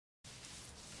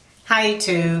Hi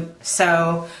YouTube.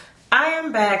 So I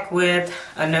am back with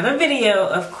another video,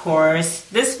 of course.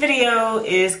 This video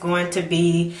is going to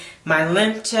be my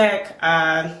length check.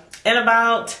 In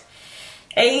about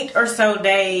 8 or so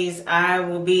days, I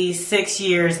will be 6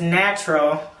 years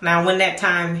natural. Now when that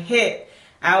time hit,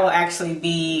 I will actually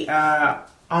be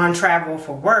on travel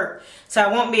for work. So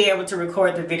I won't be able to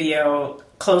record the video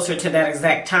closer to that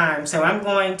exact time. So I'm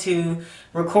going to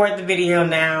record the video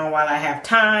now while I have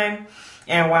time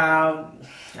and while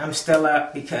I'm still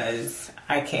up because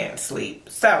I can't sleep.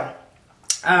 So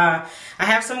I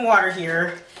have some water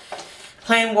here,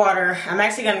 plain water. I'm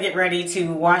actually going to get ready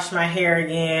to wash my hair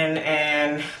again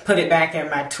and put it back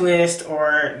in my twist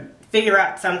or figure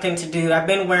out something to do. I've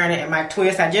been wearing it in my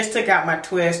twist. I just took out my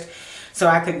twist so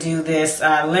I could do this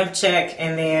length check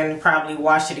and then probably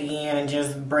wash it again and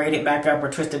just braid it back up or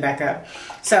twist it back up.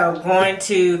 So going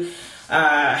to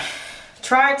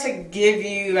try to give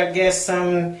you, I guess,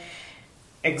 some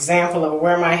example of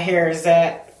where my hair is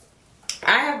at.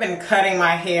 I have been cutting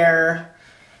my hair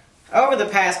over the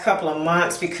past couple of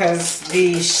months because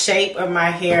the shape of my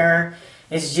hair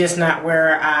is just not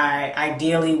where I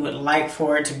ideally would like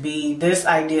for it to be. This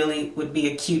ideally would be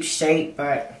a cute shape,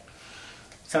 but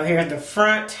so here's the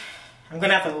front. I'm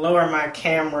gonna have to lower my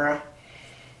camera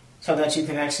so that you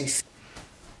can actually see.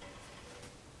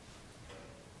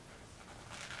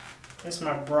 This is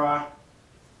my bra.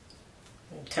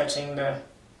 I'm touching the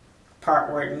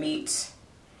part where it meets.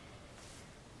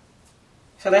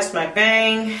 So that's my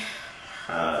bang.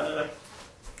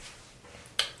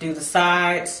 Do the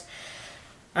sides.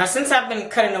 Since I've been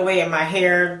cutting away at my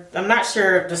hair, I'm not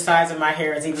sure if the size of my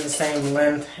hair is even the same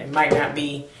length. It might not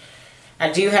be.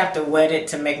 I do have to wet it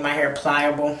to make my hair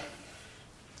pliable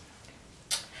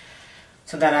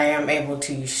so that I am able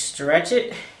to stretch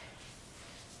it.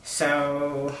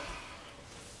 So,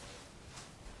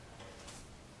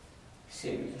 see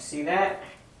if you can see that.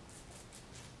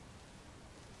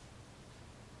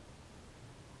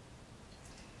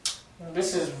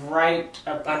 This is right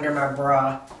up under my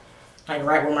bra, like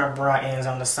right where my bra ends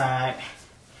on the side.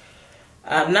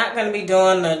 I'm not going to be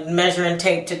doing the measuring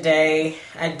tape today.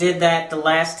 I did that the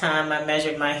last time I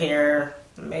measured my hair,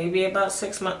 maybe about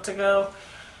 6 months ago.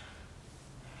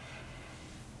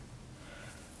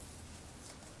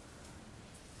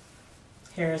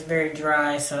 Hair is very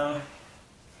dry, so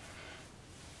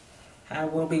I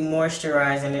will be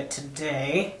moisturizing it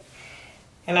today.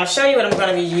 And I'll show you what I'm going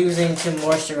to be using to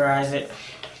moisturize it.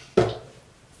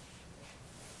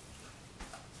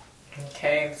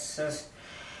 Okay, this is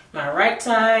my right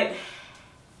side.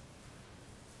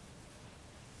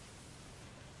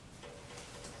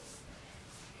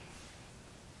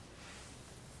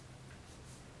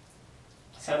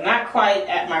 So not quite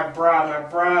at my bra. My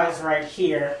bra is right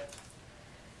here.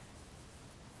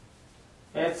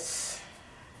 It's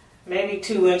maybe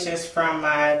 2 inches from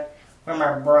where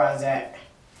my bra is at.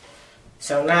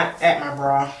 So not at my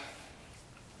bra.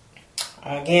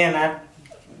 Again, I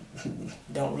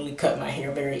don't really cut my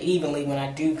hair very evenly when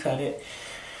I do cut it.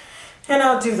 And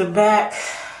I'll do the back.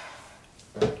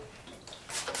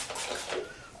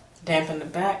 Dampen the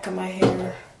back of my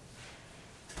hair.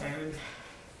 And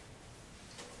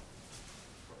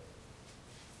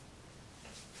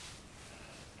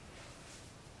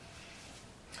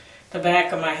the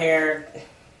back of my hair,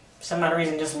 for some odd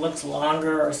reason, just looks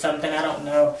longer or something. I don't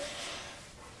know.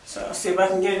 So I'll see if I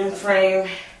can get it in frame.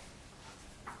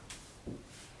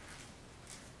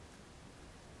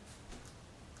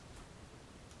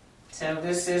 So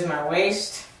this is my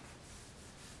waist.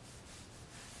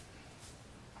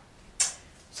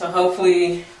 So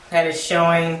hopefully that is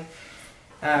showing.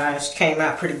 It came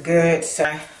out pretty good. So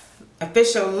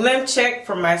official length check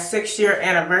for my 6-year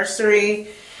anniversary.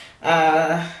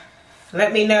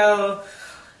 Let me know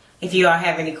if you all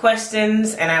have any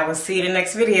questions, and I will see you in the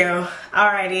next video.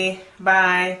 Alrighty,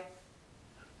 bye.